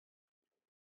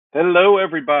Hello,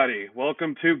 everybody.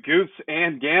 Welcome to Goose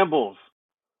and Gambles.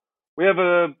 We have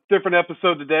a different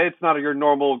episode today. It's not your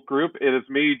normal group. It is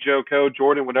me, Joe Co,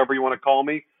 Jordan, whatever you want to call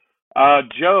me.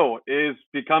 Joe is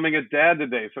becoming a dad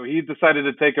today, so he decided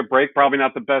to take a break. Probably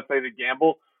not the best day to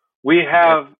gamble. We Yep.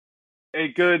 have a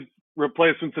good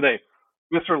replacement today,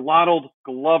 Mr. Lonald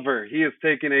Glover. He is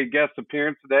taking a guest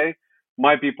appearance today.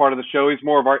 Might be part of the show. He's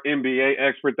more of our NBA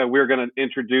expert that we're going to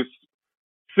introduce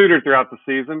sooner throughout the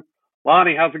season.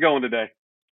 Lonnie, how's it going today?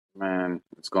 Man,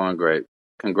 it's going great.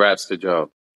 Congrats to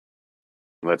Joe.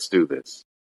 Let's do this.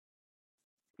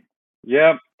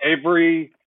 Yep,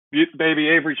 Avery, baby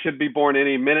Avery should be born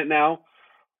any minute now.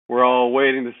 We're all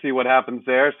waiting to see what happens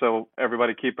there, so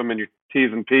everybody keep them in your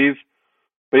T's and P's.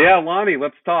 But yeah, Lonnie,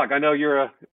 let's talk. I know you're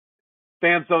a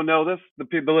fans don't know this, the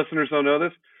listeners don't know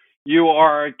this. You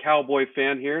are a Cowboy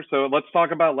fan here, so let's talk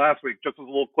about last week. Just as a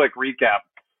little quick recap.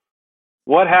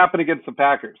 What happened against the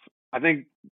Packers? I think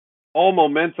all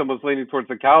momentum was leaning towards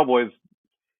the Cowboys,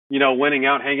 winning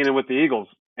out, hanging in with the Eagles,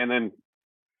 and then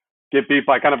get beat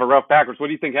by kind of a rough Packers. What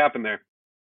do you think happened there?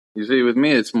 You see, with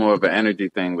me, it's more of an energy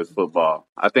thing with football.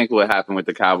 I think what happened with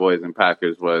the Cowboys and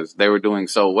Packers was they were doing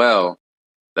so well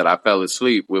that I fell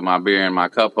asleep with my beer in my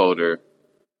cup holder.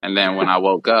 And then when I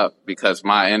woke up, because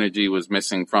my energy was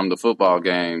missing from the football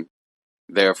game,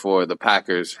 therefore the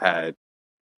Packers had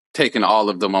taken all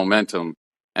of the momentum,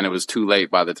 and it was too late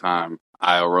by the time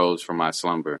I arose from my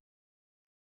slumber.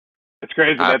 It's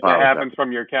crazy I that apologize. happens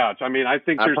from your couch. I mean, I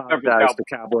think I there's several apologize Cowboys.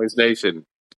 to Cowboys Nation.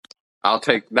 I'll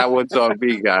take that one's on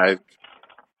me, guys.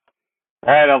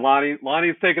 All right,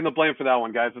 Lonnie's taking the blame for that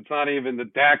one, guys. It's not even the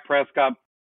Dak Prescott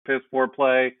piss poor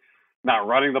play, not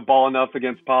running the ball enough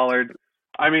against Pollard.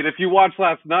 I mean, if you watch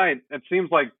last night, it seems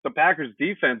like the Packers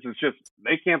defense is just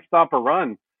they can't stop a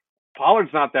run.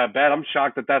 Pollard's not that bad. I'm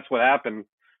shocked that that's what happened.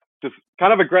 Just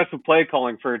kind of aggressive play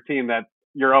calling for a team that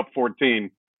you're up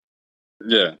 14.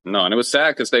 Yeah, no, and it was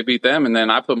sad because they beat them, and then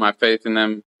I put my faith in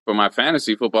them for my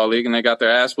fantasy football league, and they got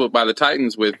their ass whooped by the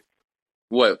Titans with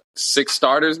what 6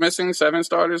 starters missing, 7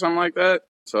 starters, something like that.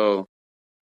 So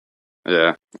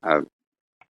yeah, it's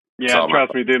Yeah, all my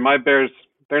trust fault. me, dude. My Bears,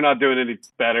 they're not doing any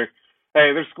better.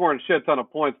 Hey, they're scoring shit ton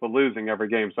of points but losing every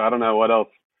game, so I don't know what else.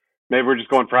 Maybe we're just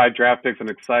going for high draft picks and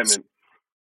excitement.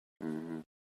 Mhm.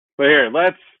 But here,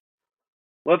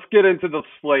 let's get into the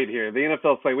slate here. The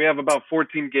NFL slate. We have about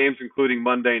 14 games, including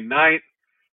Monday night.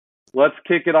 Let's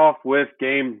kick it off with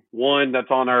game one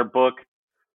that's on our book.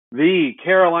 The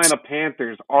Carolina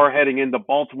Panthers are heading into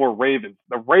Baltimore Ravens.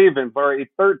 The Ravens are a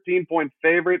 13-point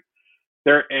favorite.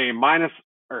 They're a minus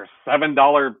or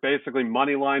 $7 basically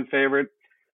money line favorite.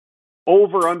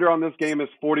 Over under on this game is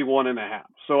 41.5.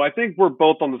 So I think we're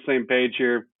both on the same page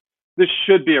here. This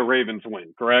should be a Ravens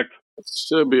win, correct? It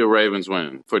should be a Ravens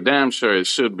win. For damn sure, it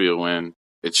should be a win.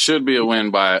 It should be a win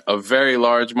by a very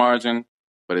large margin,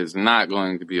 but it's not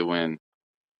going to be a win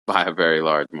by a very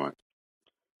large margin.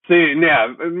 See,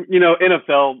 yeah,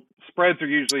 NFL spreads are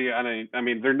usually, I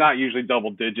mean, they're not usually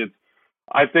double digits.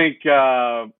 I think,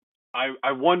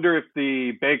 I wonder if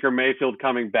the Baker Mayfield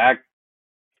coming back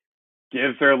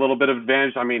gives her a little bit of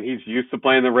advantage. I mean, he's used to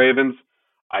playing the Ravens.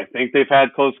 I think they've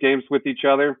had close games with each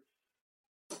other.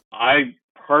 I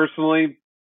personally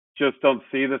just don't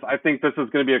see this. I think this is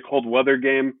going to be a cold weather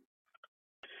game.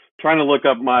 Trying to look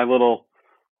up my little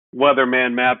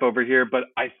weatherman map over here, but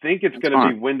I think it's It's going to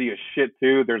be fine. windy as shit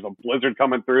too. There's a blizzard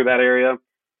coming through that area.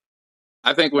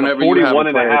 I think The whenever you have a 41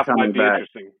 and a player half might coming be back,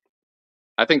 interesting.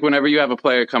 I think whenever you have a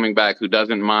player coming back who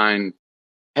doesn't mind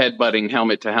headbutting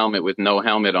helmet to helmet with no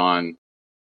helmet on,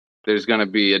 there's going to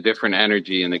be a different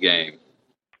energy in the game.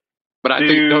 But I don't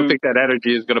Do think that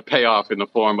energy is going to pay off in the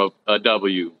form of a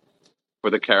W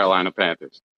for the Carolina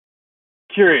Panthers.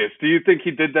 Curious, do you think he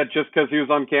did that just because he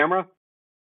was on camera?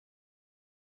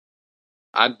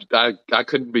 I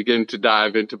couldn't begin to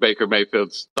dive into Baker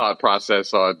Mayfield's thought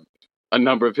process on a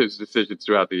number of his decisions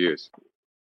throughout the years.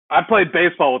 I played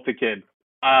baseball with the kid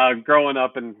growing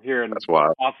up here in That's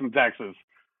wild. Austin, Texas.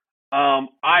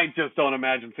 I just don't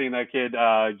imagine seeing that kid,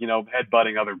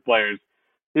 headbutting other players.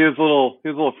 He was a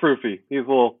little froofy. He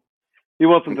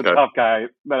wasn't the Okay. tough guy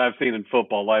that I've seen in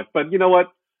football life. But you know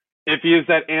what? If he is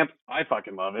that amp, I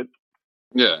fucking love it.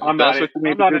 Yeah, if I'm not, that's what you I'm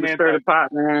need to not do an to stir anti. the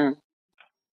pot, man,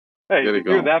 Hey, get it if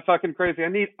you're going. that fucking crazy,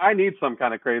 I need some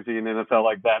kind of crazy in the NFL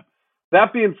like that.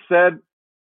 That being said,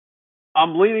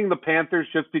 I'm leaning the Panthers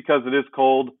just because it is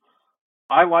cold.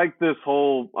 I like this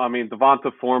whole. I mean,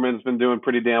 Devonta Foreman's been doing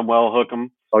pretty damn well. Hook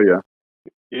him. Oh, yeah.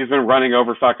 He's been running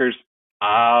over fuckers.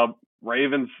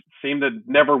 Ravens seem to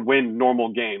never win normal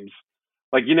games.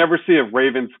 Like you never see a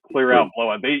Ravens clear out True.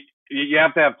 blowout. You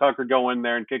have to have Tucker go in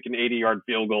there and kick an 80-yard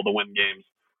field goal to win games.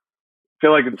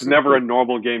 feel like it's never a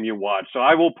normal game you watch. So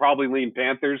I will probably lean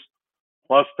Panthers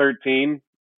plus 13.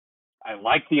 I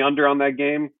like the under on that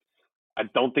game. I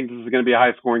don't think this is going to be a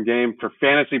high scoring game. For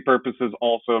fantasy purposes,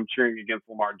 also, I'm cheering against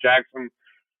Lamar Jackson.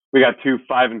 We got 2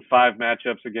 5-5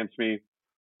 matchups against me.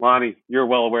 Lonnie, you're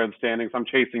well aware of the standings. I'm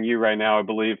chasing you right now, I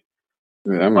believe.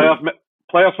 Yeah,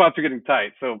 Playoff spots are getting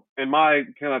tight. So, in my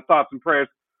kind of thoughts and prayers,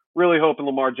 really hoping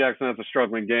Lamar Jackson has a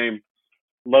struggling game,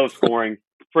 low scoring,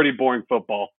 pretty boring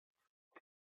football.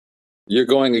 You're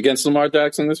going against Lamar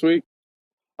Jackson this week?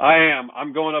 I am.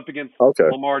 I'm going up against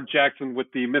Lamar Jackson with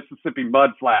the Mississippi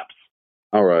Mud Flaps.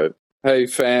 All right. Hey,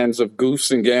 fans of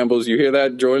Goofs and Gambles, you hear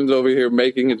that? Jordan's over here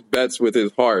making his bets with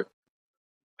his heart.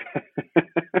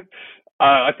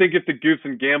 I think if the Goofs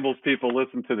and Gambles people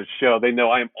listen to the show, they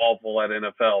know I am awful at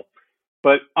NFL.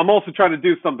 But I'm also trying to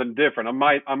do something different.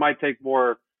 I might take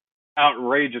more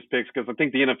outrageous picks because I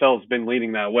think the NFL has been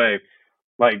leaning that way.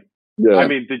 Like, yeah. I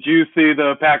mean, did you see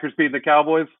the Packers beat the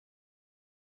Cowboys?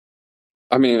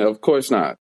 I mean, of course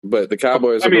not. But the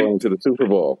Cowboys are going to the Super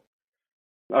Bowl.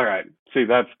 All right. See,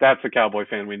 that's a Cowboy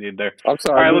fan we need there. I'm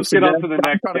sorry. All right, let's get on to the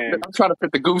next game. I'm trying to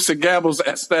fit the Goofs and Gambles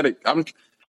aesthetic.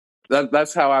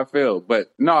 That's how I feel.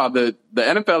 But no, the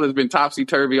NFL has been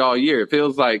topsy-turvy all year. It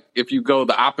feels like if you go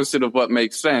the opposite of what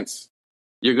makes sense,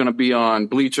 you're going to be on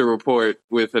Bleacher Report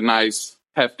with a nice,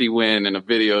 hefty win and a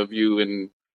video of you in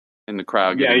the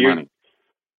crowd getting money.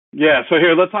 Yeah, so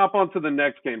here, let's hop on to the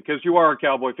next game. Because you are a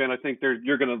Cowboy fan, I think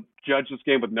you're going to judge this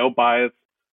game with no bias,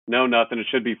 no nothing. It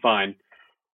should be fine.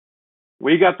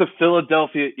 We got the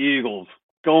Philadelphia Eagles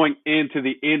going into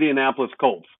the Indianapolis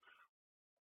Colts.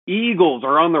 Eagles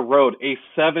are on the road, a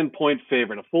 7-point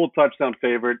favorite, a full touchdown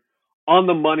favorite. On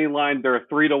the money line, there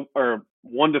are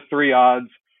 1 to 3 odds.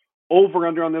 Over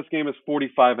under on this game is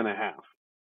 45.5.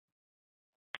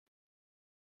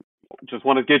 Just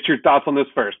want to get your thoughts on this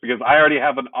first because I already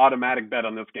have an automatic bet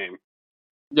on this game.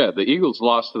 Yeah, the Eagles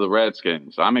lost to the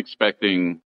Redskins. I'm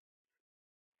expecting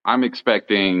them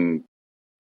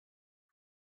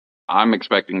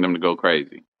to go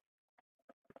crazy.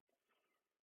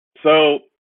 So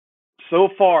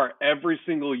far, every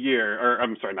single year, or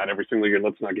I'm sorry, not every single year,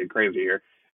 let's not get crazy here.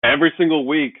 Every single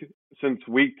week since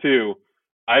week 2,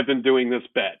 I've been doing this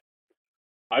bet.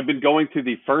 I've been going to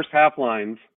the first half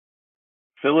lines,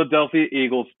 Philadelphia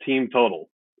Eagles team total.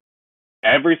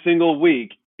 Every single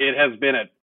week, it has been at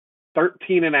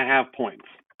 13.5 points.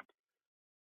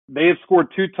 They have scored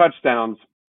 2 touchdowns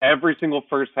every single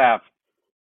first half,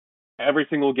 every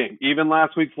single game. Even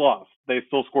last week's loss, they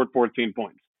still scored 14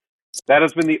 points. That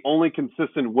has been the only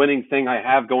consistent winning thing I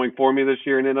have going for me this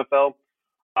year in NFL.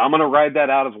 I'm going to ride that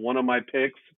out as one of my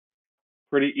picks.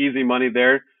 Pretty easy money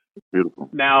there. Beautiful.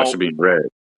 Now, that should be in red.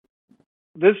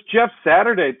 This Jeff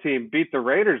Saturday team beat the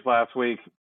Raiders last week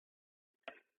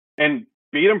and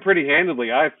beat them pretty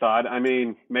handedly, I thought. I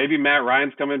mean, maybe Matt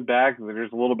Ryan's coming back.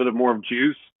 There's a little bit more of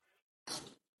juice.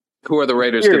 Who are the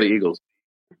Raiders to the Eagles?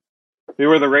 Who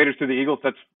are the Raiders to the Eagles?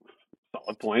 That's a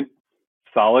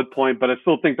solid point, but I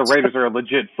still think the Raiders are a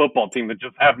legit football team that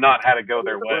just have not had it go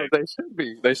their way.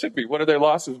 They should be. What are their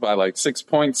losses by? Like 6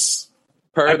 points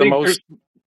per the most?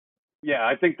 Yeah,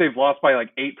 I think they've lost by like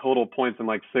 8 total points in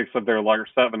like 7 of their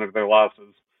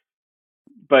losses.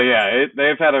 But yeah,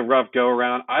 they've had a rough go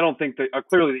around. I don't think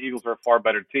clearly the Eagles are a far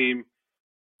better team.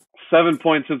 7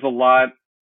 points is a lot.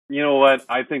 You know what?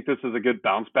 I think this is a good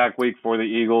bounce back week for the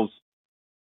Eagles.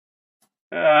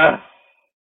 I'd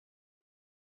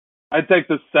take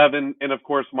the 7 and, of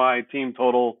course, my team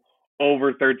total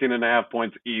over 13.5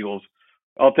 points, Eagles.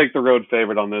 I'll take the road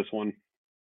favorite on this one.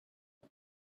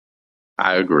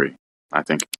 I agree. I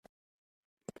think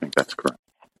that's correct.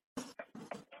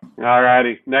 All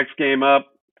righty. Next game up,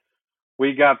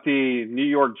 we got the New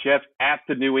York Jets at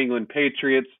the New England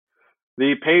Patriots.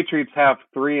 The Patriots have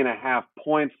 3.5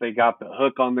 points. They got the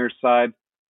hook on their side.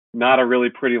 Not a really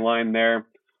pretty line there.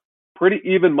 Pretty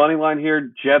even money line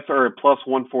here. Jets are a plus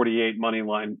 148 money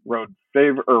line road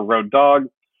dog.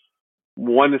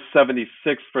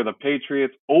 176 for the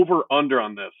Patriots. Over under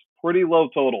on this. Pretty low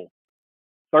total.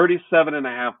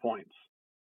 37.5 points.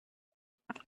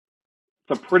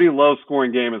 It's a pretty low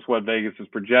scoring game is what Vegas is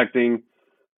projecting.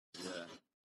 Yeah.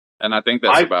 And I think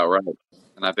that's about right.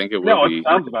 And I think it will be. It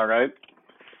sounds about right.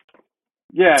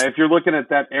 Yeah, if you're looking at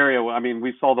that area, I mean,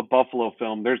 we saw the Buffalo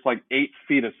film. There's like 8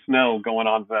 feet of snow going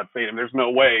on to that stadium. There's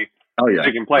no way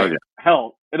they can play.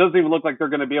 Hell, it doesn't even look like they're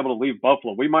going to be able to leave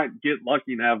Buffalo. We might get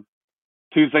lucky and have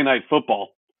Tuesday night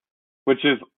football, which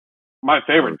is my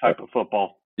favorite type of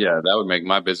football. Yeah, that would make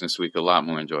my business week a lot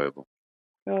more enjoyable.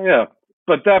 Oh, yeah.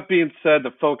 But that being said,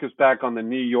 the focus back on the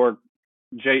New York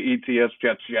Jets.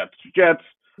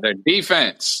 Their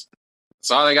defense.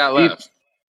 That's all they got He, left.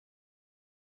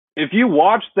 if you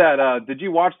watched that, did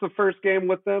you watch the first game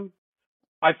with them?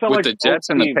 I felt With like the both Jets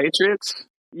and the teams. Patriots?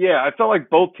 Yeah, I felt like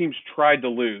both teams tried to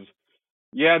lose.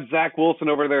 You had Zach Wilson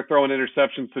over there throwing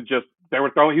interceptions to just he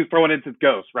was throwing into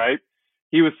ghosts, right?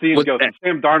 He was seeing Was ghosts. that,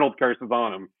 And Sam Darnold curses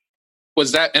on him.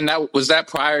 was that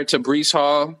prior to Brees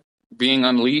Hall being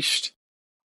unleashed?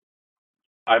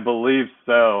 I believe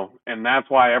so, and that's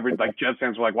why Jets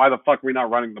fans were like, "Why the fuck are we not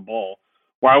running the ball?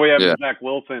 Why are we having Yeah. Zach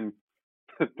Wilson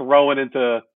throwing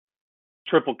into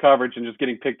triple coverage and just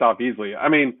getting picked off easily?" I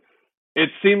mean, it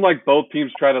seemed like both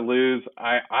teams try to lose.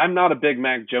 I'm not a big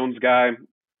Mac Jones guy.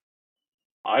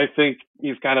 I think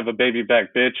he's kind of a baby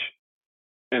back bitch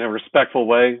in a respectful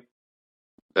way.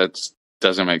 That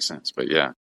doesn't make sense, but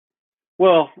yeah.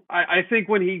 Well, I think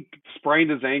when he sprained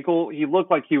his ankle, he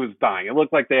looked like he was dying. It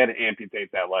looked like they had to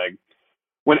amputate that leg.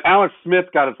 When Alex Smith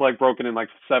got his leg broken in like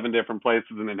 7 different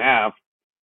places and in half,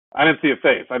 I didn't see a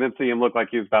face. I didn't see him look like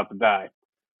he was about to die.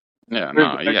 Yeah,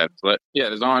 no, he had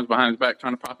his arms behind his back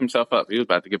trying to prop himself up. He was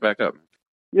about to get back up.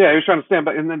 Yeah, he was trying to stand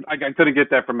by, and then I couldn't get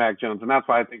that from Mac Jones, and that's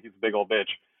why I think he's a big old bitch.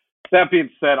 That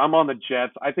being said, I'm on the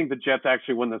Jets. I think the Jets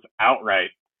actually win this outright.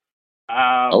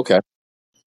 Okay.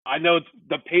 I know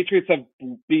the Patriots have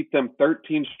beat them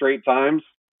 13 straight times.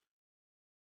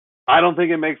 I don't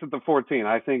think it makes it to 14.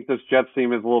 I think this Jets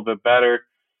team is a little bit better.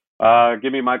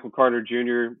 Give me Michael Carter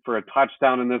Jr. for a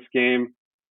touchdown in this game.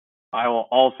 I will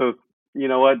also, you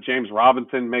know what, James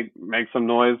Robinson make some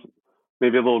noise.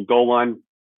 Maybe a little goal line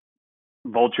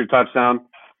vulture touchdown.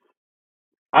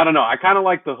 I don't know. I kind of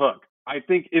like the hook. I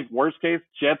think if worst case,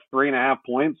 Jets 3.5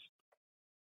 points,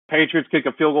 Patriots kick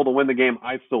a field goal to win the game,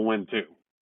 I still win too.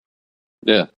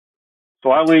 Yeah.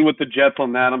 So I lean with the Jets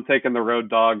on that. I'm taking the road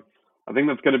dog. I think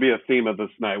that's going to be a theme of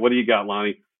this night. What do you got,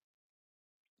 Lonnie?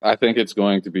 I think it's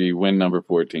going to be win number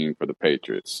 14 for the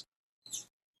Patriots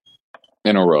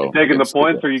in a row. You taking the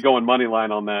points, or are you going money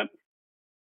line on that?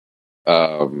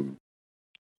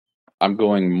 I'm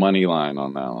going money line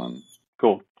on that one.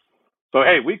 Cool. So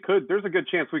hey, there's a good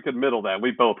chance we could middle that.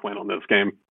 We both win on this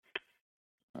game.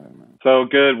 So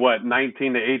good,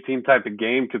 19 to 18 type of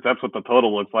game, because that's what the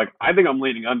total looks like. I think I'm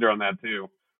leading under on that too.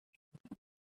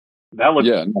 That looks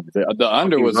the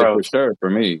under was a for sure for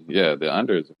me. Yeah, the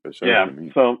under is a for sure for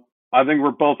me. So I think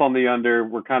we're both on the under.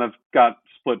 We're kind of got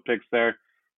split picks there.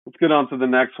 Let's get on to the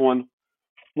next one.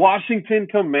 Washington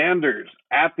Commanders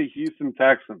at the Houston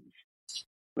Texans.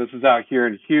 This is out here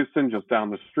in Houston, just down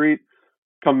the street.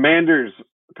 Commanders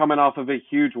coming off of a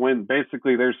huge win,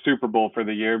 basically their Super Bowl for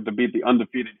the year, to beat the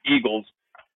undefeated Eagles.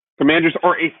 Commanders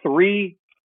are a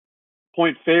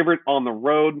 3-point favorite on the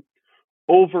road.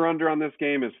 Over under on this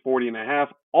game is 40.5.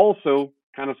 Also,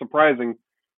 kind of surprising,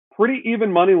 pretty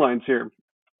even money lines here.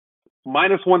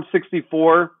 Minus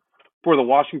 164 for the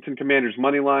Washington Commanders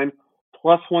money line,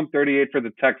 plus 138 for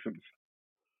the Texans.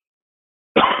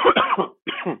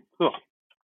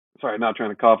 Sorry, not trying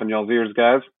to cough in y'all's ears,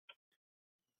 guys.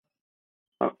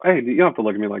 Hey, you don't have to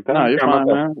look at me like that. No, you're fine,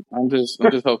 man. I'm just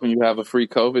hoping you have a free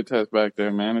COVID test back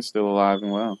there, man. It's still alive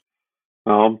and well.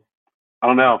 I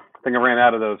don't know. I think I ran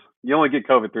out of those. You only get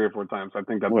COVID 3 or 4 times. I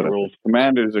think that's the rules.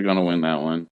 Commanders are going to win that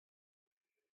one.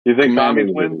 You think Commies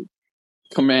win?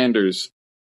 Commanders.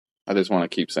 I just want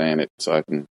to keep saying it so I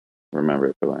can remember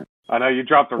it for life. I know you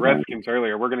dropped the Redskins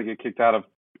earlier. We're going to get kicked out of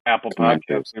Apple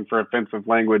Podcasting for offensive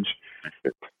language.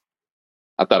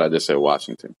 I thought I just said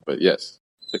Washington, but yes,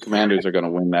 the Commanders are going to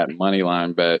win that money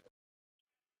line bet.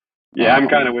 Yeah, I'm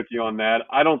kind of with you on that.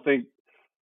 I don't think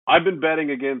I've been betting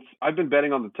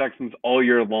on the Texans all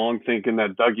year long, thinking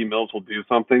that Dougie Mills will do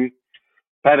something.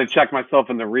 I had to check myself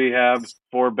in the rehab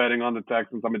for betting on the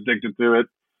Texans. I'm addicted to it.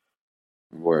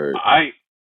 Word. I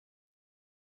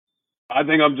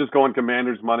think I'm just going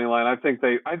Commanders money line. I think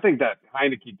that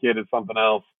Heineke kid is something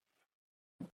else.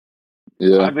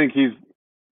 Yeah. I think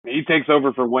he takes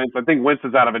over for Wentz. I think Wentz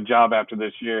is out of a job after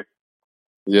this year.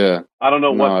 Yeah. I don't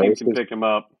know what team can pick him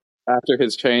up. After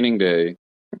his training day,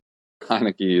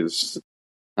 Heineke's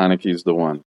the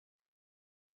one.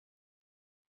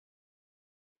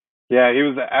 Yeah, he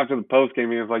was after the post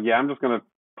game. He was like, "Yeah, I'm just gonna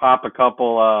pop a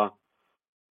couple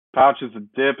pouches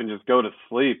of dip and just go to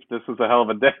sleep. This is a hell of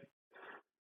a day."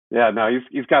 Yeah, no,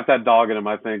 he's got that dog in him.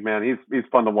 I think, man, he's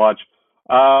fun to watch.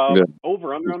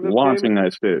 Over under on this launching game.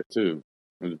 That shit too.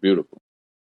 It was beautiful.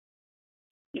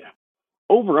 Yeah,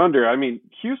 over under. I mean,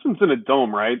 Houston's in a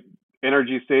dome, right?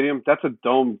 NRG Stadium. That's a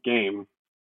dome game.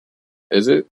 Is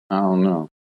it? I don't know.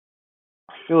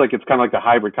 I feel like it's kind of like the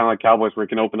hybrid, kind of like Cowboys, where it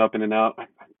can open up in and out.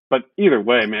 But either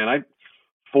way, man,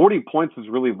 40 points is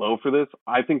really low for this.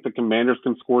 I think the Commanders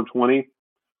can score 20.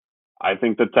 I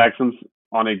think the Texans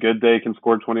on a good day can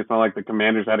score 20. It's not like the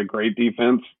Commanders had a great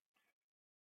defense.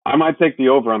 I might take the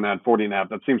over on that 40.5.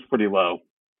 That seems pretty low.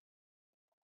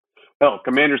 Hell,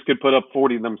 Commanders could put up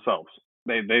 40 themselves.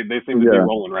 They seem to be Yeah,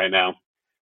 rolling right now.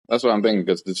 that's what I'm thinking.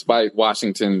 Because despite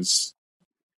Washington's,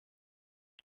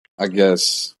 I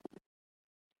guess,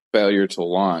 failure to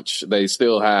launch, they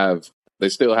still have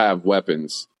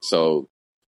weapons. So,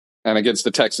 and against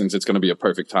the Texans, it's going to be a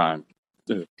perfect time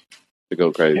to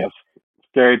go crazy. Yes.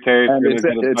 Scary Terry's And going to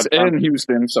get a it's touchdown. in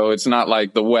Houston, so it's not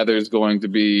like the weather's going to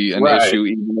be an Right. issue.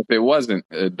 Even if it wasn't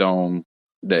a dome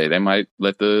day, they might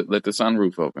let the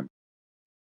sunroof open.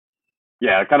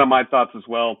 Yeah, kind of my thoughts as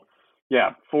well.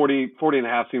 Yeah,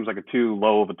 40.5 seems like a too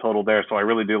low of a total there, so I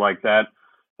really do like that.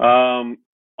 On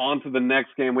to the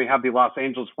next game. We have the Los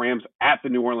Angeles Rams at the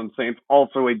New Orleans Saints,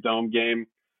 also a dome game.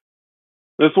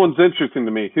 This one's interesting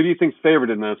to me. Who do you think's favored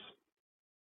in this?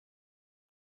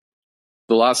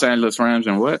 The Los Angeles Rams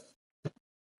and what? I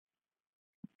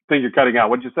think you're cutting out.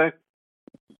 What'd you say?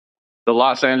 The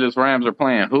Los Angeles Rams are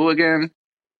playing who again?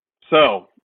 So,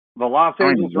 the Los I don't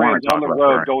Angeles even want Rams to on talk the about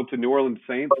road that. going to New Orleans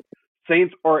Saints.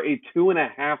 Saints are a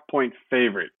 2.5-point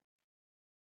favorite.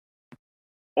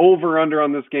 Over under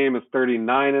on this game is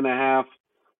 39.5.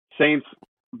 Saints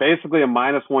basically a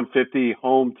minus 150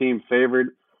 home team favored.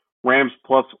 Rams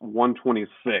plus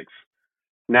 126.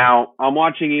 Now, I'm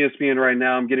watching ESPN right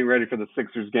now. I'm getting ready for the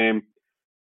Sixers game.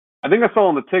 I think I saw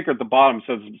on the ticker at the bottom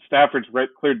says Stafford's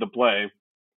cleared to play.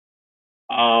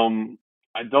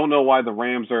 I don't know why the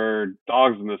Rams are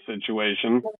dogs in this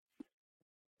situation.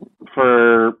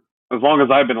 For as long as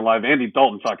I've been alive, Andy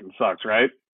Dalton fucking sucks,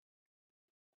 right?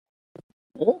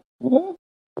 I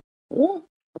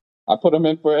put him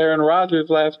in for Aaron Rodgers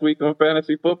last week on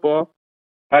fantasy football.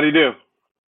 How do you do?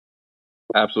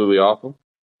 Absolutely awful.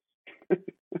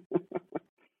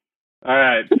 All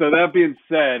right. So that being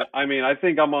said, I mean, I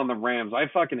think I'm on the Rams. I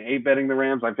fucking hate betting the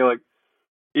Rams. I feel like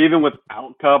even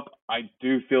without Cup, I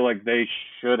do feel like they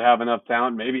should have enough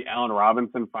talent. Maybe Allen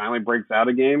Robinson finally breaks out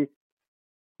a game.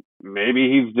 Maybe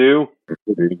he's due.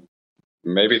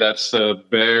 Maybe that's the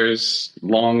Bears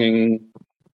longing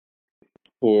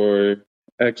for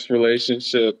X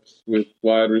relationships with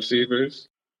wide receivers.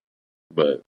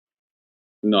 But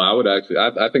no, I would actually.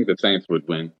 I think the Saints would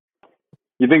win.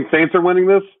 You think Saints are winning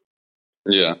this?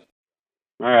 Yeah.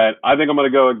 All right. I think I'm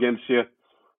going to go against you.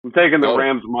 I'm taking the Go.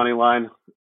 Rams money line.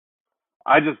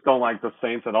 I just don't like the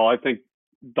Saints at all. I think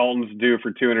Dalton's due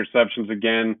for 2 interceptions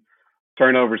again.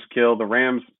 Turnovers kill. The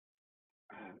Rams,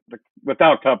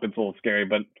 without Cup, it's a little scary,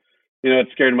 but you know,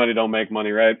 it's scared money don't make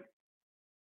money, right?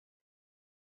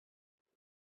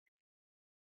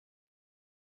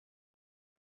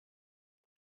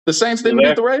 The Saints You didn't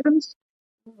there? beat the Ravens?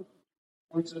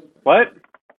 What?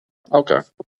 Okay.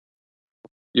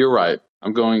 You're right.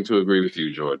 I'm going to agree with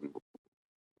you, Jordan.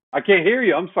 I can't hear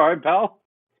you. I'm sorry, pal.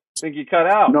 I think you cut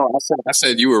out. No, I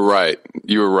said you were right.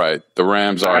 You were right. The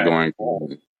Rams All are right. going to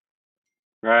win.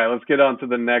 All right, let's get on to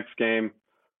the next game.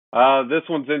 This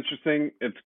one's interesting.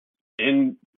 It's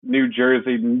in New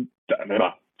Jersey.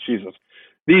 Jesus.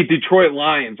 The Detroit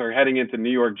Lions are heading into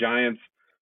New York Giants.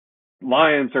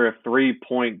 Lions are a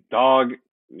 3-point dog.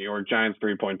 New York Giants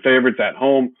 3-point favorites at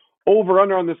home. Over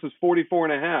under on this is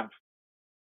 44.5.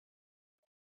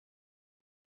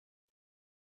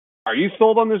 Are you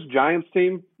sold on this Giants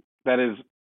team? That is,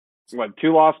 what,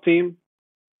 2-loss team?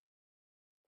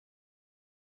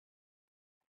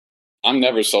 I'm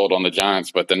never sold on the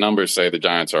Giants, but the numbers say the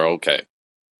Giants are okay.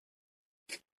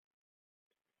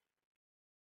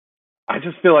 I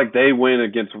just feel like they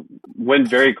win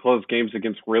very close games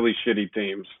against really shitty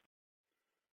teams.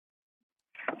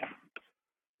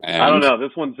 And I don't know.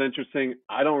 This one's interesting.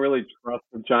 I don't really trust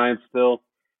the Giants still.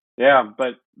 Yeah,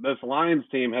 but this Lions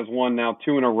team has won now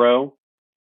 2 in a row.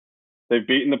 They've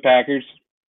beaten the Packers.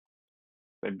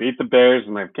 They beat the Bears,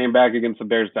 and they came back against the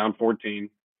Bears down 14.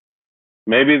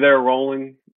 Maybe they're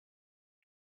rolling.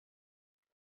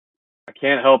 I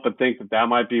can't help but think that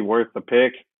might be worth the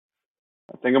pick.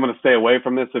 I think I'm going to stay away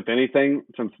from this, if anything,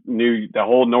 since the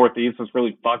whole Northeast is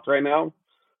really fucked right now.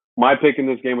 My pick in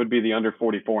this game would be the under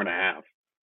 44.5.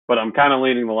 But I'm kind of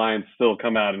leaning the Lions still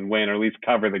come out and win, or at least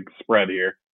cover the spread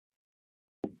here.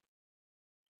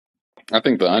 I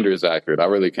think the under is accurate. I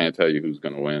really can't tell you who's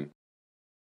going to win.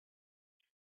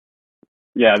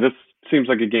 Yeah, this seems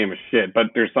like a game of shit, but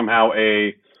there's somehow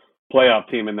a playoff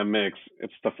team in the mix.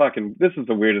 This is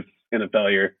the weirdest NFL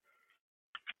year.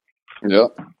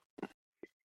 Yep.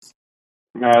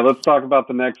 All right, let's talk about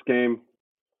the next game.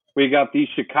 We got the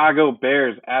Chicago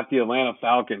Bears at the Atlanta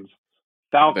Falcons.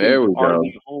 There we go.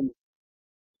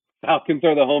 Falcons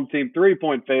are the home team,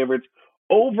 3-point favorites.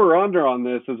 over under on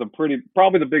this is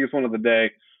probably the biggest one of the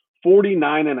day,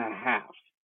 49.5.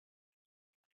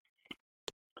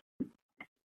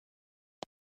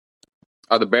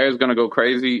 Are the Bears going to go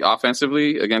crazy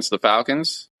offensively against the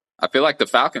Falcons? I feel like the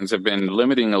Falcons have been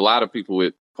limiting a lot of people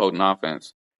with potent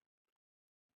offense.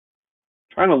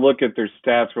 Trying to look at their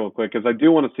stats real quick because I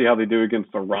do want to see how they do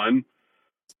against the run.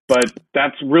 But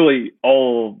that's really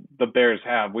all the Bears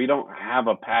have. We don't have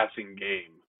a passing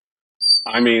game.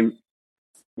 I mean,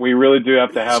 we really do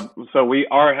have to have. So we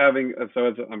are having.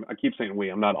 I keep saying we.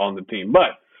 I'm not on the team,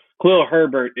 but Khalil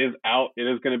Herbert is out. It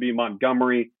is going to be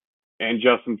Montgomery and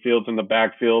Justin Fields in the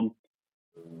backfield.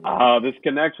 This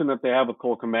connection that they have with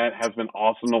Cole Kmet has been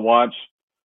awesome to watch.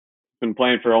 Been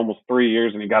playing for almost 3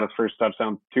 years, and he got his first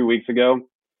touchdown 2 weeks ago.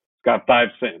 He's got 5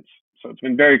 since. So it's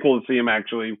been very cool to see him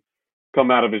actually come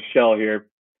out of his shell here.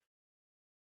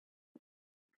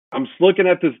 I'm just looking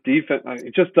at this defense.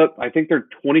 I think they're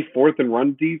 24th in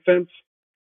run defense.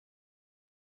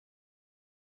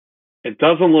 It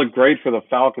doesn't look great for the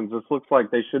Falcons. This looks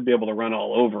like they should be able to run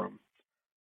all over them.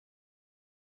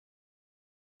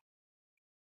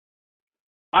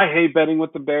 I hate betting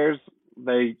with the Bears.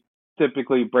 They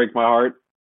typically break my heart.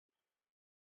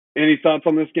 Any thoughts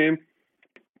on this game?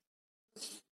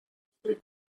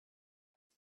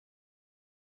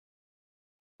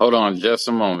 Hold on just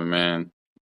a moment, man.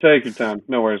 Take your time.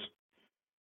 No worries.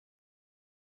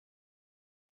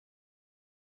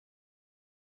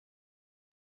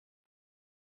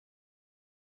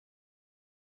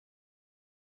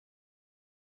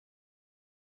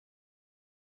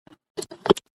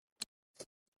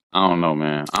 I don't know,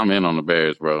 man. I'm in on the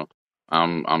Bears, bro.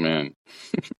 I'm in.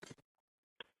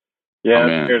 Yeah, I'm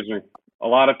it in. scares me. A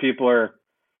lot of people are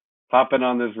hopping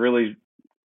on this really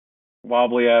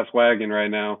wobbly ass wagon right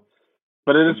now.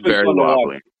 But it has been Very fun to watch.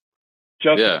 wobbly.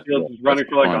 Justin Fields is running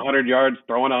for like 100 yards,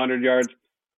 throwing 100 yards.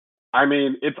 I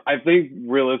mean, I think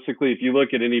realistically, if you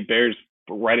look at any Bears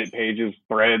Reddit pages,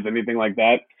 threads, anything like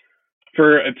that,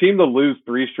 for a team to lose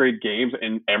 3 straight games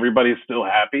and everybody's still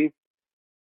happy,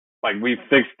 like we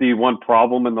fixed the one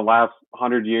problem in the last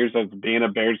 100 years as being a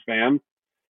Bears fan.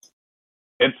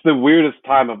 It's the weirdest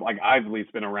time of like I've at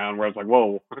least been around where it's like,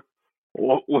 whoa,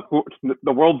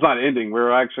 the world's not ending.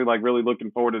 We're actually like really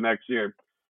looking forward to next year.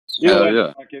 You know what?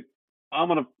 Yeah. Fuck it. I'm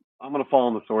gonna fall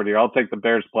on the sword here. I'll take the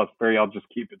Bears +3. I'll just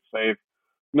keep it safe.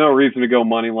 No reason to go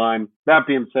money line. That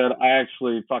being said, I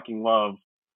actually fucking love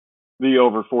the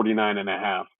over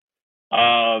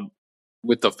 49.5.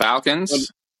 With the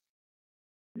Falcons?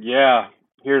 Yeah.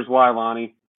 Here's why,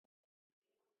 Lonnie.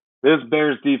 This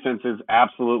Bears defense is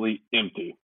absolutely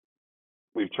empty.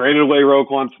 We've traded away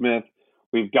Roquan Smith.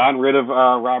 We've gotten rid of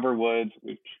Robert Woods.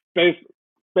 We've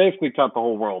basically cut the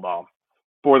whole world off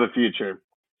for the future.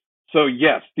 So,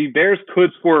 yes, the Bears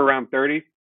could score around 30,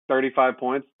 35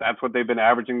 points. That's what they've been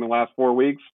averaging the last 4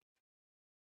 weeks.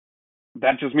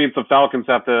 That just means the Falcons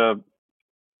have to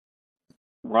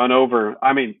run over.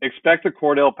 I mean, expect a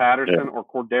Cordell Patterson or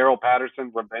Cordero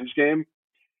Patterson revenge game.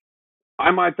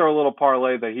 I might throw a little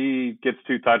parlay that he gets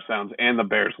 2 touchdowns and the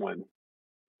Bears win.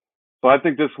 So I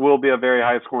think this will be a very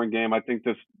high-scoring game. I think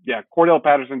Cordell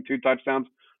Patterson, 2 touchdowns.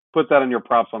 Put that in your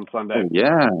props on Sunday.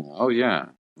 Oh, yeah.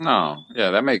 No,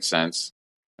 yeah, that makes sense.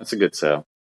 That's a good sell.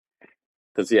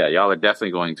 Because, yeah, y'all are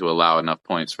definitely going to allow enough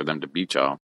points for them to beat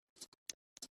y'all.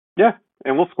 Yeah,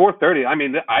 and we'll score 30. I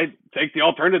mean, I take the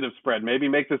alternative spread. Maybe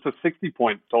make this a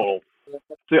 60-point total.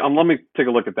 See, let me take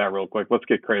a look at that real quick. Let's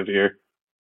get crazy here.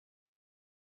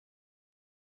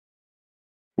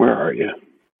 Where are you?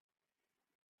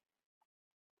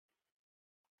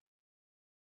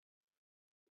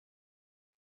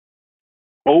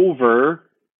 Over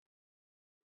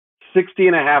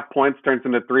 60.5 points turns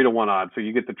into 3-1 odds, so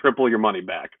you get to triple your money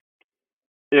back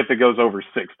if it goes over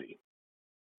 60.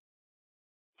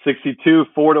 62,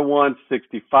 4-1,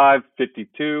 65,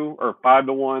 52, or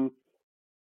 5-1.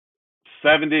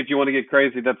 70, if you want to get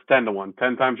crazy, that's 10-1.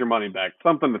 10 times your money back.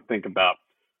 Something to think about.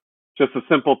 Just a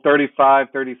simple 35,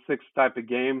 36 type of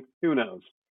game. Who knows?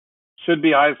 Should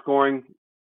be high scoring.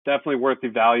 Definitely worth the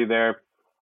value there.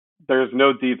 There's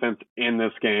no defense in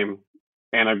this game,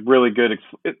 and a really good,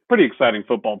 pretty exciting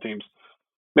football teams.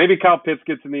 Maybe Kyle Pitts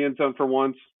gets in the end zone for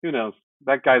once. Who knows?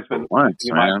 That guy's been,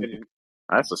 in my opinion.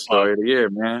 That's the story of the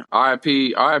year, man. RIP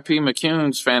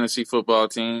McCune's fantasy football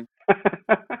team.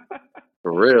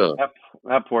 For real.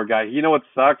 That poor guy. You know what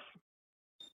sucks?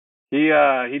 He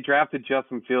drafted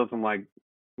Justin Fields in like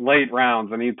late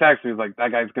rounds, and he texted me, he's like,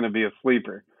 that guy's going to be a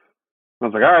sleeper. I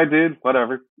was like, all right, dude,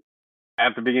 whatever.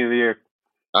 At the beginning of the year.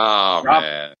 Oh,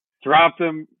 man. Dropped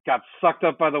him, got sucked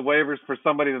up by the waivers for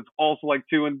somebody that's also like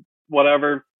 2 and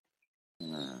whatever.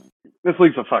 This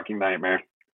league's a fucking nightmare.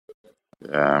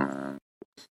 Yeah, man.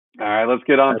 All right, let's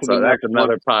get on to the That's next one.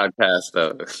 another podcast,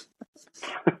 though.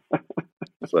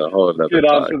 It's a whole other Get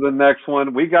on podcast. to the next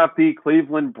one. We got the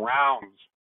Cleveland Browns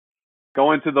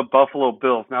going to the Buffalo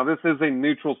Bills. Now, this is a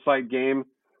neutral site game.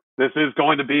 This is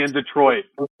going to be in Detroit.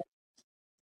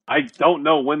 I don't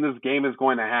know when this game is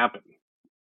going to happen.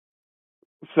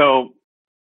 So,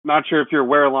 not sure if you're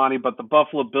aware, Lonnie, but the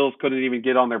Buffalo Bills couldn't even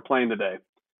get on their plane today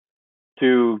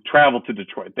to travel to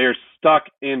Detroit. They're stuck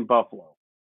in Buffalo.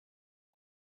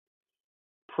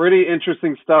 Pretty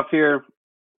interesting stuff here.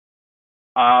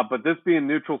 But this being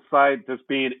neutral site, this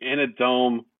being in a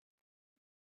dome,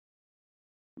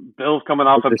 Bills coming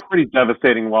off a pretty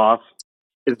devastating loss.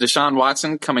 Is Deshaun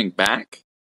Watson coming back?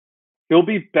 He'll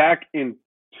be back in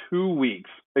 2 weeks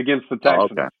against the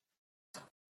Texans.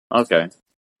 Okay.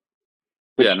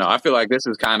 Yeah, no, I feel like this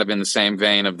is kind of in the same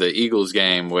vein of the Eagles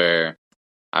game where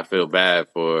I feel bad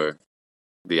for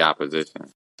the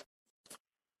opposition.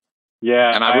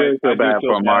 Yeah, and I really feel bad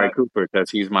for Amari bad. Cooper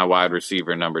because he's my wide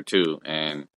receiver number 2,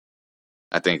 and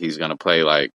I think he's going to play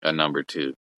like a number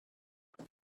 2.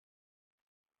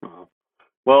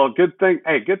 Well, good thing.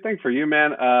 Hey, good thing for you,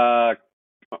 man.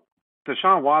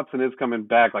 Deshaun Watson is coming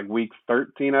back like week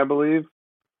 13, I believe.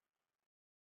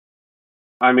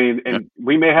 I mean, and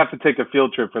we may have to take a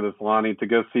field trip for this, Lonnie, to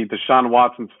go see Deshaun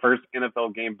Watson's first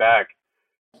NFL game back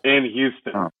in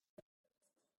Houston. Oh.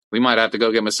 We might have to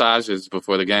go get massages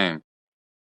before the game.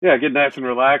 Yeah, get nice and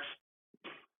relaxed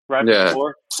right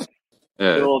before. Yeah.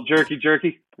 Get a little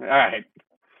jerky. All right.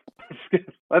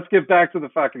 Let's get back to the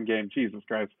fucking game. Jesus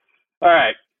Christ. All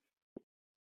right.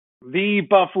 The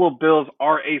Buffalo Bills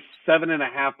are a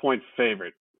 7.5-point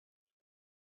favorite.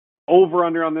 Over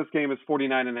under on this game is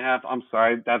 49.5. I'm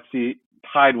sorry, that's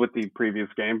tied with the previous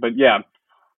game, but yeah,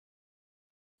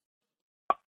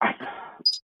 I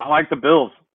like the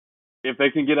Bills. If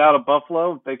they can get out of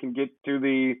Buffalo, if they can get to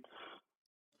the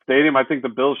stadium, I think the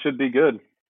Bills should be good.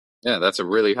 Yeah, that's a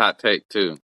really hot take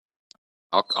too.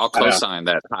 I'll co-sign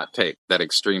that hot take, that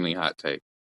extremely hot take.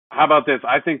 How about this?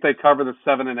 I think they cover the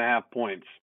 7.5 points.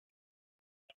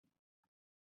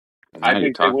 I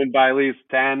think they win by at least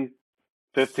 10,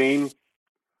 15.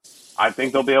 I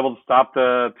think they'll be able to stop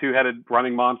the two-headed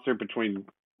running monster between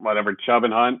whatever Chubb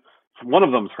and Hunt. One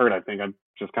of them's hurt, I think. I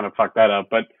just kind of fucked that up.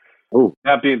 But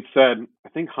that being said, I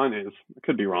think Hunt is. I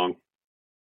could be wrong.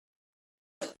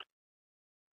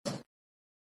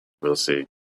 We'll see.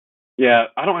 Yeah,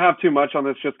 I don't have too much on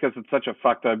this just because it's such a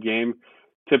fucked up game.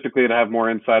 Typically, I'd have more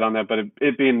insight on that, but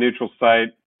it being neutral site,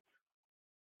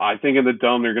 I think in the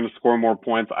dome they're going to score more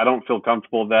points. I don't feel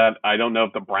comfortable with that. I don't know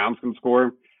if the Browns can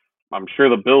score. I'm sure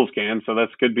the Bills can, so this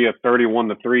could be a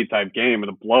 31-3 type game and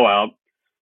a blowout,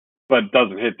 but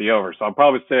doesn't hit the over. So I'll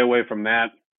probably stay away from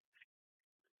that.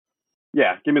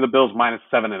 Yeah, give me the Bills minus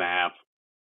 7.5.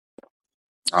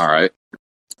 All right.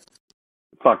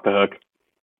 Fuck the hook.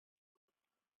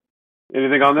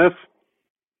 Anything on this?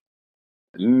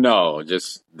 No,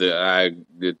 just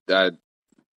good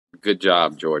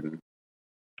job, Jordan.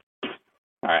 All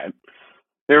right.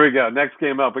 Here we go. Next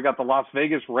game up, we got the Las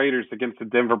Vegas Raiders against the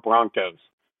Denver Broncos.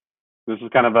 This is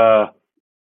kind of a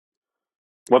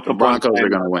what's the Broncos are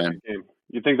going to win.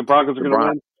 You think the Broncos are going to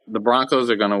win? The Broncos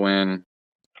are going to win.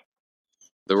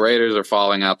 The Raiders are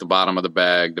falling out the bottom of the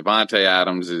bag. Davante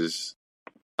Adams is,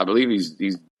 I believe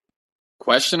he's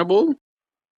questionable.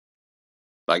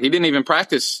 Like, he didn't even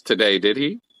practice today, did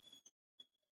he?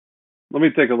 Let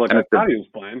me take a look. I thought he was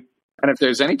playing. And if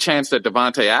there's any chance that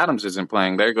Davante Adams isn't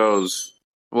playing, there goes,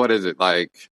 what is it,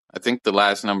 like, I think the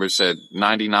last number said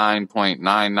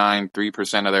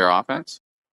 99.993% of their offense?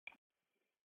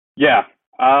 Yeah.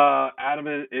 Adam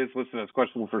is listed as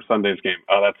questionable for Sunday's game.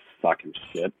 Oh, that's fucking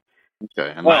shit.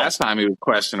 Okay. And last time he was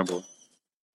questionable.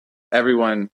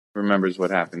 Everyone remembers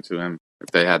what happened to him if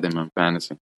they had him in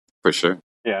fantasy. For sure.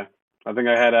 Yeah. I think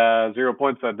I had 0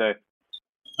 points that day.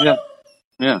 Yeah.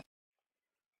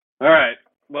 All right.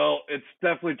 Well, it's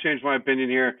definitely changed my opinion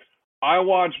here. I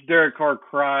watched Derek Carr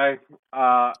cry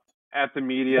at the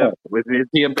media. Is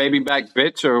he a baby back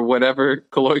bitch or whatever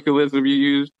colloquialism you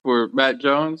used for Matt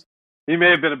Jones? He may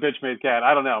have been a bitch-made cat.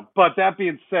 I don't know. But that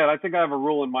being said, I think I have a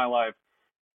rule in my life.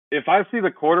 If I see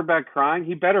the quarterback crying,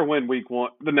 he better win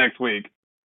the next week.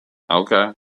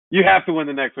 Okay. You have to win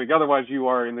the next week. Otherwise, you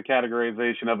are in the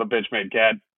categorization of a bitch-made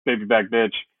cat, baby back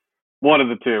bitch. One of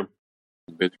the two.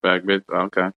 Bitch back bitch.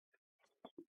 Okay.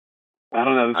 I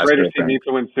don't know. This Raiders team needs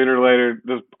to win sooner or later.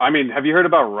 Have you heard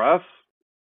about Russ?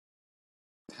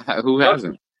 Who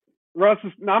hasn't? Russ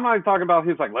is. No, I'm not even talking about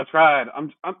his let's ride.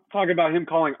 I'm talking about him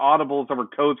calling audibles over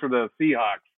codes for the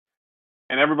Seahawks,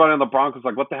 and everybody on the Broncos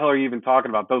like, what the hell are you even talking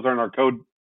about? Those aren't our code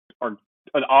our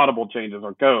audible changes,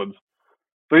 our codes.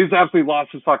 So he's absolutely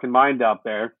lost his fucking mind out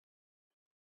there.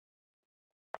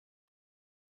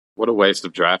 What a waste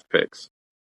of draft picks.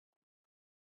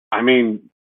 I mean,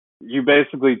 you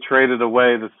basically traded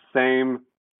away the same,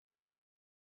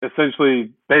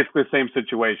 essentially, basically the same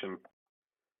situation.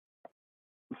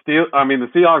 The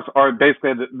Seahawks are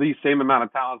basically the same amount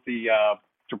of talent the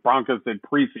Broncos did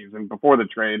preseason before the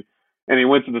trade, and he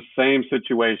went to the same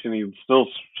situation. He was still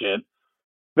shit.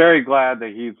 Very glad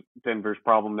that he's Denver's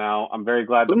problem now. I'm very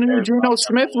glad Who the knew Bears. Geno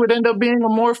Smith would end up being a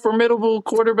more formidable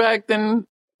quarterback than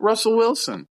Russell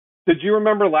Wilson? Did you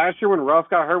remember last year when Russ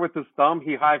got hurt with his thumb?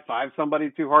 He high-fived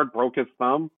somebody too hard, broke his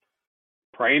thumb,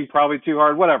 praying probably too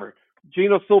hard, whatever.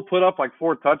 Geno still put up like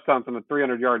 4 touchdowns in a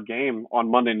 300-yard game on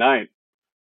Monday night.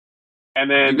 And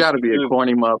then You got to be a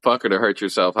corny motherfucker to hurt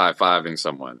yourself high-fiving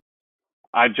someone.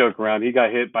 I joke around. He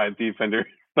got hit by a defender,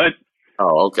 but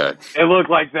oh, okay. It looked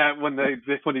like that when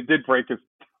he did break his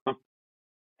thumb.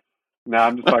 No,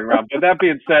 I'm just talking around. But that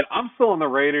being said, I'm still on the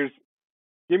Raiders.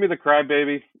 Give me the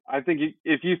crybaby. I think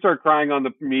if you start crying on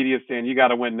the media stand, you got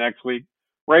to win next week.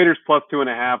 Raiders plus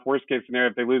 2.5. Worst case scenario,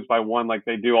 if they lose by 1 like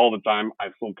they do all the time, I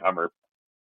still cover.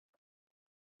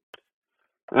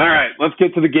 All right, let's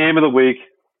get to the game of the week.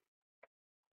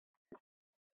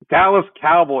 Dallas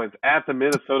Cowboys at the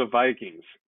Minnesota Vikings.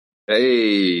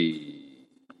 Hey.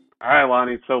 All right,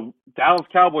 Lonnie. So Dallas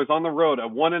Cowboys on the road, a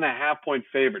 1.5-point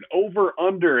favorite. Over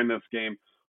under in this game,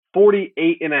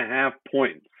 48.5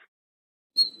 points.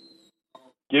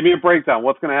 Give me a breakdown.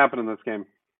 What's going to happen in this game?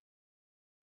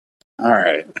 All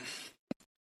right.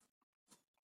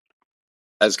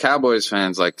 As Cowboys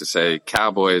fans like to say,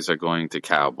 Cowboys are going to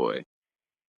cowboy.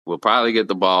 We'll probably get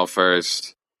the ball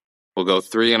first. We'll go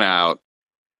 3 and out.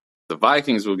 The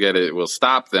Vikings will get it. We'll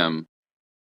stop them.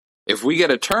 If we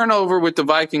get a turnover with the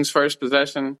Vikings' first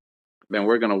possession, then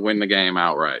we're going to win the game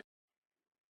outright.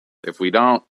 If we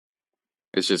don't,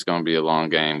 it's just going to be a long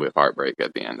game with heartbreak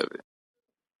at the end of it.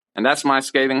 And that's my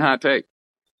scathing hot take.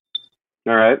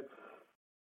 All right.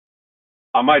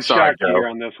 I might shock you here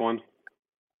on this one.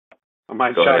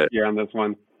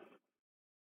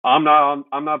 I'm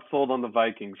not sold on the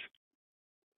Vikings.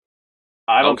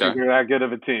 I don't think they're that good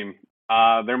of a team.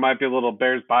 There might be a little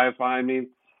Bears bias behind me.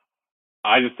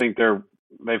 I just think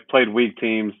they've played weak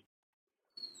teams.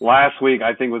 Last week,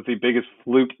 I think, was the biggest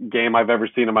fluke game I've ever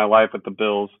seen in my life with the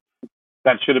Bills.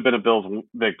 That should have been a Bills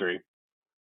victory.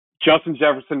 Justin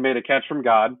Jefferson made a catch from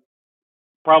God.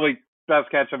 Probably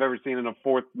best catch I've ever seen in a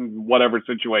fourth whatever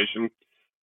situation.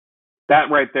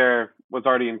 That right there was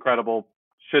already incredible.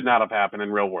 Should not have happened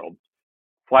in real world.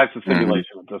 Life's a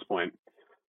simulation at this point.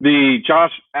 The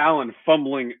Josh Allen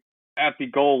fumbling at the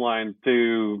goal line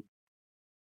to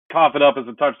cough it up as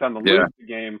a touchdown to lose the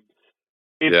game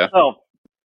itself.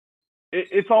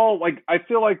 It's all like, I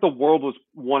feel like the world was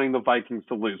wanting the Vikings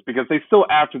to lose because they still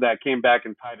after that came back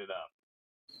and tied it up.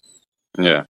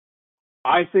 Yeah.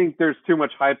 I think there's too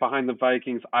much hype behind the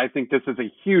Vikings. I think this is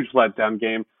a huge letdown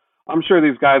game. I'm sure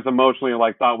these guys emotionally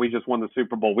thought we just won the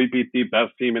Super Bowl. We beat the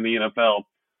best team in the NFL.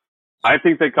 I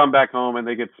think they come back home and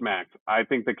they get smacked. I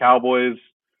think the Cowboys,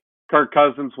 Kirk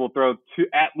Cousins will throw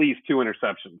at least 2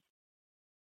 interceptions.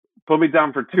 Put me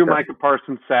down for 2 Micah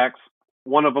Parsons sacks,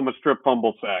 one of them a strip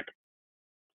fumble sack.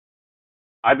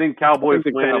 I think Cowboys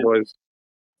win.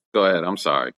 Go ahead. I'm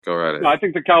sorry. Go right ahead. No, I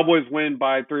think the Cowboys win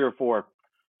by 3 or 4.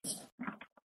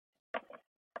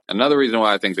 Another reason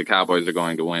why I think the Cowboys are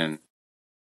going to win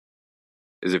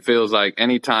is it feels like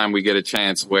anytime we get a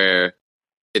chance where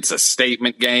it's a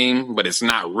statement game, but it's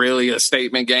not really a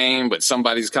statement game, but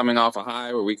somebody's coming off a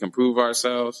high where we can prove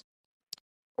ourselves,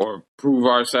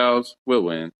 we'll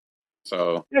win.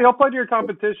 So yeah, y'all play to your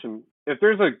competition. If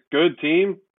there's a good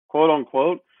team, quote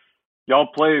unquote, y'all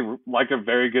play like a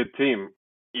very good team.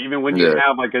 Even when you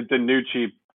have like a DiNucci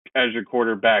as your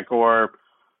quarterback, or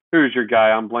who's your guy?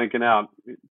 I'm blanking out.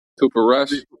 Cooper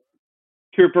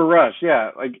Rush,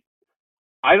 yeah. Like,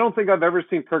 I don't think I've ever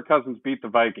seen Kirk Cousins beat the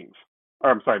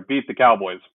beat the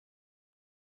Cowboys.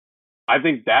 I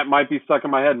think that might be stuck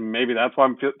in my head, and maybe that's why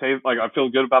I feel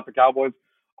good about the Cowboys.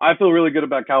 I feel really good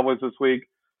about Cowboys this week.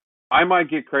 I might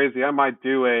get crazy. I might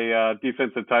do a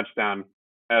defensive touchdown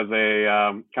as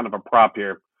a kind of a prop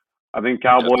here. I think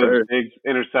Cowboys big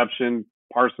interception,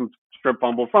 Parsons strip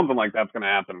fumble, something like that's going to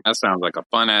happen. That sounds like a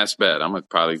fun ass bet. I'm gonna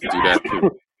probably do that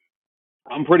too.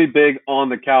 I'm pretty big on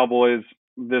the Cowboys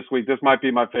this week. This might be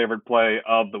my favorite play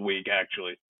of the week,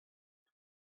 actually.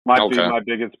 Might be my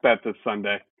biggest bet this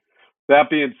Sunday. That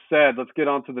being said, let's get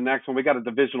on to the next one. We got a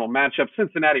divisional matchup.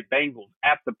 Cincinnati Bengals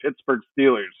at the Pittsburgh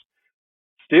Steelers.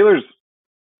 Steelers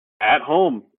at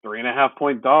home,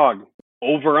 3.5-point dog.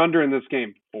 Over under in this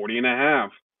game,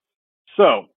 40.5.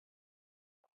 So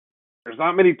there's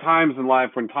not many times in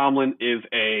life when Tomlin is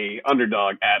a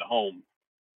underdog at home.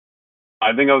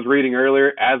 I think I was reading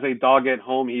earlier, as a dog at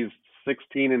home, he's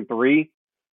 16-3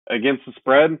 against the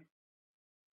spread.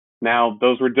 Now,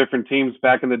 those were different teams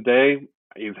back in the day.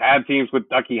 He's had teams with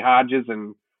Ducky Hodges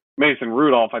and Mason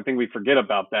Rudolph. I think we forget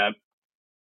about that.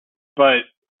 But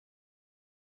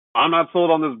I'm not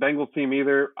sold on this Bengals team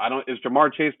either. Is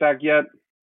Ja'Marr Chase back yet?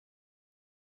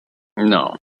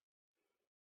 No.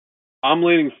 I'm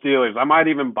leaning Steelers. I might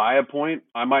even buy a point.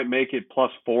 I might make it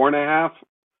plus 4.5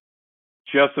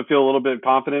 just to feel a little bit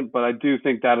confident, but I do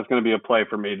think that is going to be a play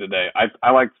for me today.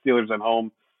 I like Steelers at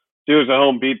home. Steelers at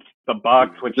home beats the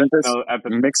Bucs, which Isn't this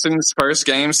Mixon's first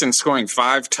game since scoring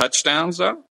 5 touchdowns,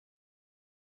 though?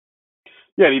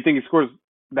 Yeah, do you think he scores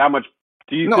that much?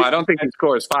 I don't think he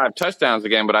scores 5 touchdowns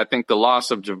again, but I think the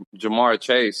loss of Ja'Marr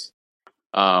Chase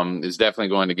is definitely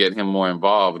going to get him more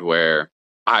involved, where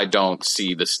I don't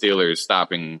see the Steelers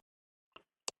stopping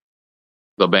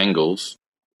the Bengals.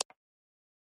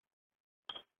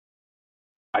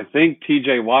 I think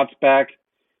TJ Watt's back.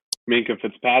 Minka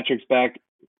Fitzpatrick's back.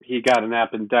 He got an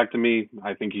appendectomy.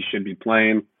 I think he should be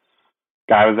playing.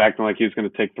 Guy was acting like he was going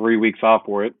to take 3 weeks off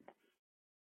for it.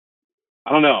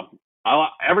 I don't know.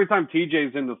 Every time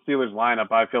TJ's in the Steelers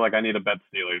lineup, I feel like I need to bet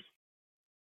Steelers.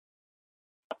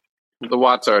 The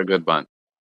Watts are a good bunt.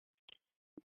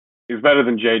 He's better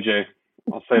than JJ.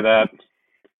 I'll say that.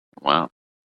 Wow.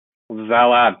 This is how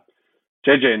loud.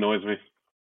 JJ annoys me.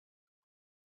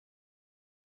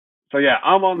 So, yeah,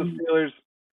 I'm on the Steelers.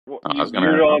 I was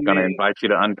going to invite you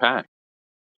to unpack.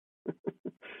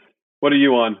 What are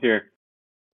you on here?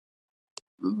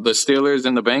 The Steelers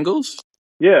and the Bengals?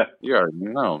 Yeah. You already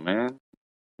know, man.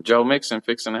 Joe Mixon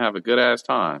fixing to have a good-ass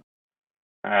time.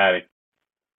 All righty.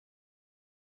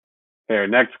 Here,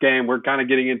 next game, we're kind of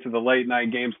getting into the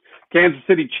late-night games. Kansas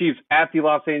City Chiefs at the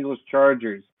Los Angeles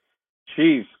Chargers.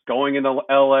 Chiefs going into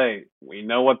L.A. We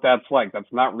know what that's like.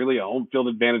 That's not really a home field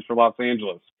advantage for Los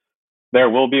Angeles. There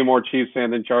will be more Chiefs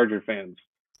fans than Charger fans.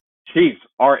 Chiefs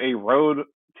are a road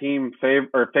team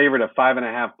favorite of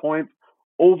 5.5 points.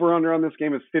 Over-under on this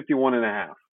game is 51.5.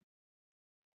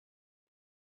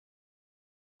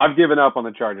 I've given up on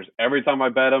the Chargers. Every time I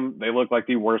bet them, they look like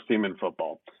the worst team in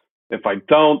football. If I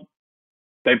don't,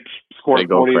 they score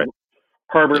 40.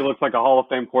 Herbert looks like a Hall of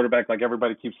Fame quarterback like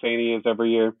everybody keeps saying he is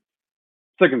every year.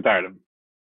 Sick and tired of him.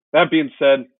 That being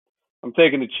said, I'm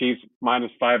taking the Chiefs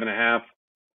minus 5.5.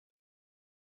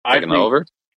 Taking over?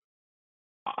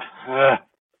 I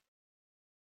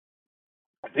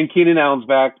think Keenan Allen's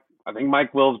back. I think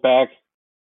Mike Will's back.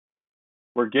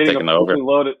 We're getting taking a fully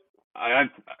loaded.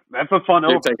 That's a fun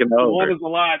over. Taking 51 is a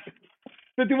lot.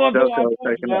 51 is a lot.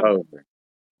 Taking the over.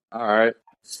 All right.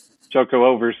 Choco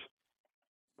overs.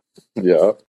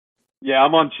 Yeah. Yeah,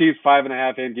 I'm on Chiefs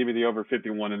 5.5 and give me the over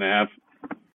 51.5.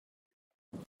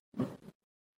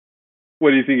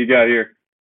 What do you think you got here?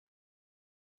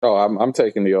 Oh, I'm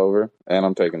taking the over, and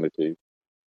I'm taking the Chiefs.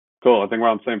 Cool. I think we're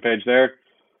on the same page there.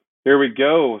 Here we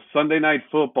go. Sunday Night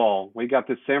Football. We got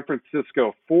the San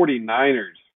Francisco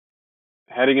 49ers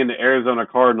heading into Arizona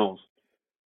Cardinals.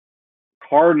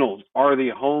 Cardinals are the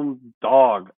home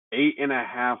dog,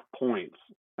 8.5 points.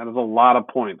 That is a lot of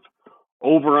points.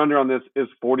 Over-under on this is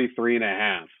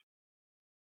 43.5.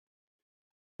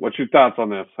 What's your thoughts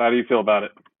on this? How do you feel about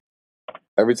it?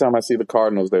 Every time I see the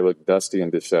Cardinals, they look dusty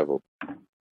and disheveled.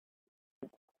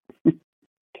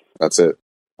 That's it.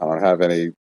 I don't have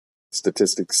any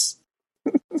statistics.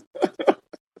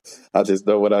 I just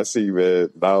know what I see, man.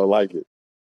 I don't like it.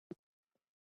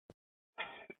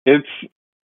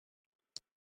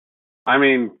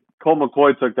 Colt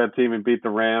McCoy took that team and beat the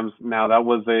Rams. Now, that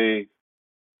was a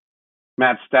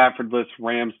Matt Stafford-less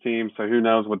Rams team, so who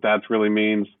knows what that really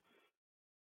means.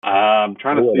 I'm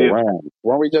trying to see Rams.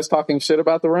 Weren't we just talking shit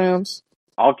about the Rams?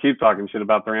 I'll keep talking shit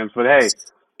about the Rams, but hey,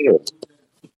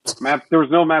 there was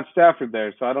no Matt Stafford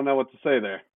there, so I don't know what to say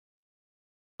there.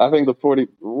 I think the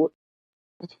 49ers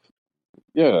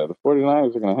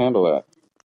are going to handle that.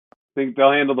 Think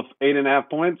they'll handle the 8.5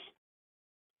 points?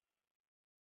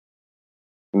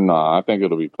 No, I think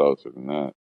it'll be closer than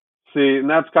that. See, and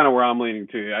that's kind of where I'm leaning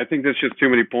to. I think there's just too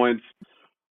many points.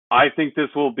 I think this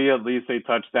will be at least a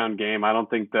touchdown game. I don't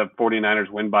think the 49ers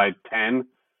win by 10.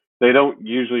 They don't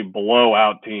usually blow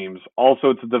out teams.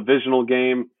 Also, it's a divisional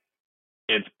game.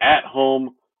 It's at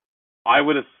home. I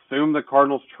would assume the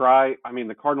Cardinals try.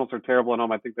 The Cardinals are terrible at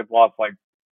home. I think they've lost like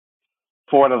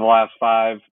 4 out of the last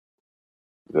 5.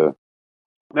 Yeah.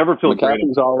 Never feel great.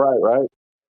 McCaffrey's all right?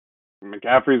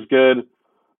 McCaffrey's good.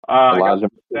 I got Elijah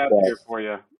some stats here for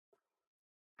you.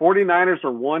 49ers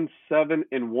are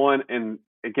 1-7-1 in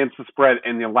against the spread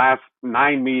in the last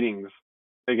 9 meetings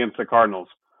against the Cardinals.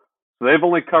 So they've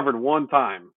only covered one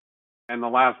time in the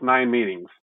last 9 meetings.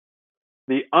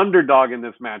 The underdog in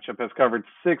this matchup has covered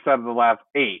 6 out of the last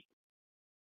 8.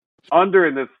 Under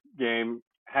in this game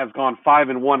has gone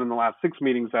 5-1 in the last 6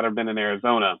 meetings that have been in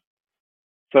Arizona.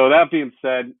 So that being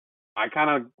said, I kind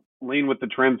of lean with the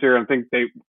trends here and think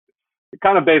it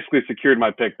kind of basically secured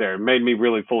my pick there. It made me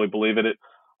really fully believe in it.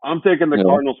 I'm taking the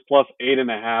Cardinals plus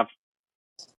 8.5.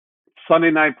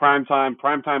 Sunday night primetime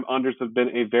unders have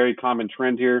been a very common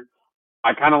trend here.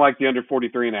 I kind of like the under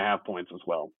 43.5 points as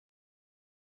well.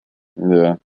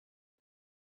 Yeah.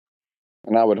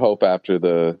 And I would hope after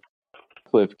the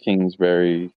Cliff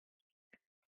Kingsbury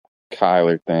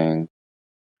Kyler thing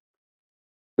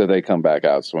that they come back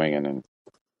out swinging and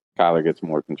Kyler gets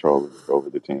more control over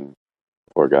the team.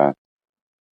 Poor guy.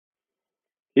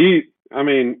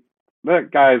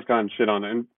 That guy has gotten shit on,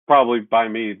 and probably by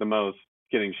me the most,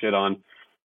 getting shit on.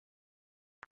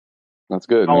 That's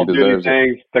good. All he deserves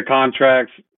things, the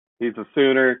contracts. He's a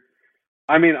Sooner.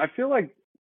 I feel like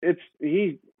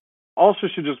he also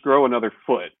should just grow another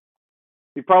foot.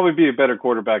 He'd probably be a better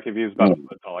quarterback if he was about a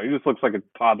foot taller. He just looks like a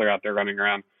toddler out there running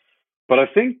around. But I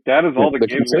think that is all the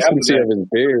games we have today. The consistency of his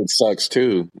beard sucks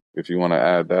too, if you want to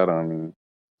add that on.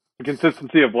 The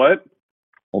consistency of what?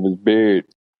 Of his beard.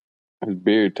 His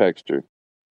beard texture.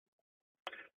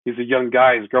 He's a young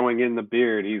guy. He's growing in the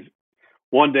beard.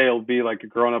 One day he'll be like a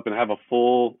grown up and have a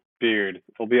full beard.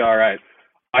 He'll be all right.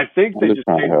 I think they just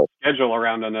changed the schedule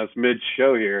around on us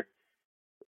mid-show here.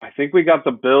 I think we got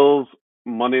the Bills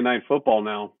Monday Night Football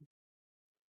now.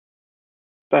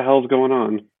 What the hell's going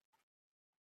on?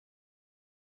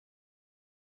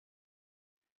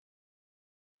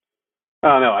 I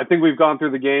don't know. I think we've gone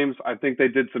through the games. I think they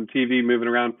did some TV moving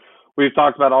around. We've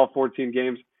talked about all 14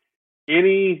 games.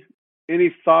 Any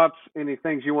thoughts, any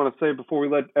things you want to say before we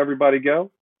let everybody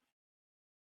go?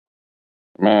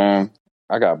 Man,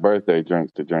 I got birthday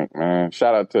drinks to drink, man.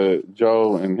 Shout out to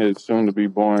Joe and his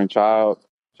soon-to-be-born child.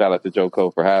 Shout out to Joe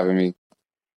Cole for having me.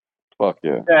 Fuck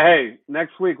yeah. Yeah, hey,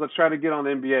 next week, let's try to get on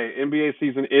the NBA. NBA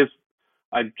season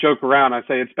I joke around. I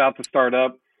say it's about to start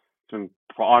up. It's been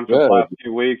on for the last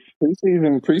few weeks.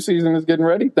 Preseason is getting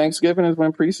ready. Thanksgiving is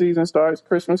when preseason starts.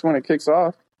 Christmas when it kicks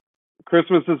off.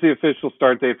 Christmas is the official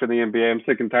start date for the NBA. I'm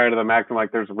sick and tired of them acting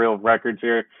like there's real records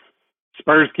here.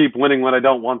 Spurs keep winning when I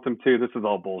don't want them to. This is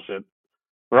all bullshit.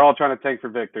 We're all trying to tank for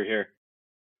Victor here.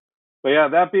 But yeah,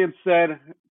 that being said,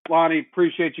 Lonnie,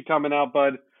 appreciate you coming out,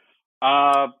 bud.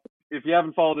 If you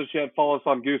haven't followed us yet, follow us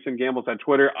on Goose and Gambles at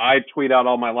Twitter. I tweet out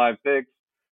all my live picks.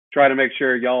 Try to make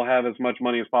sure y'all have as much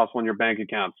money as possible in your bank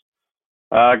accounts.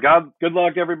 Good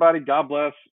luck, everybody. God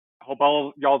bless. Hope all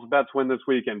of y'all's bets win this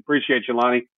weekend. Appreciate you,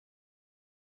 Lonnie.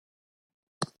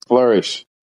 Flourish.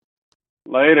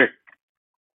 Later.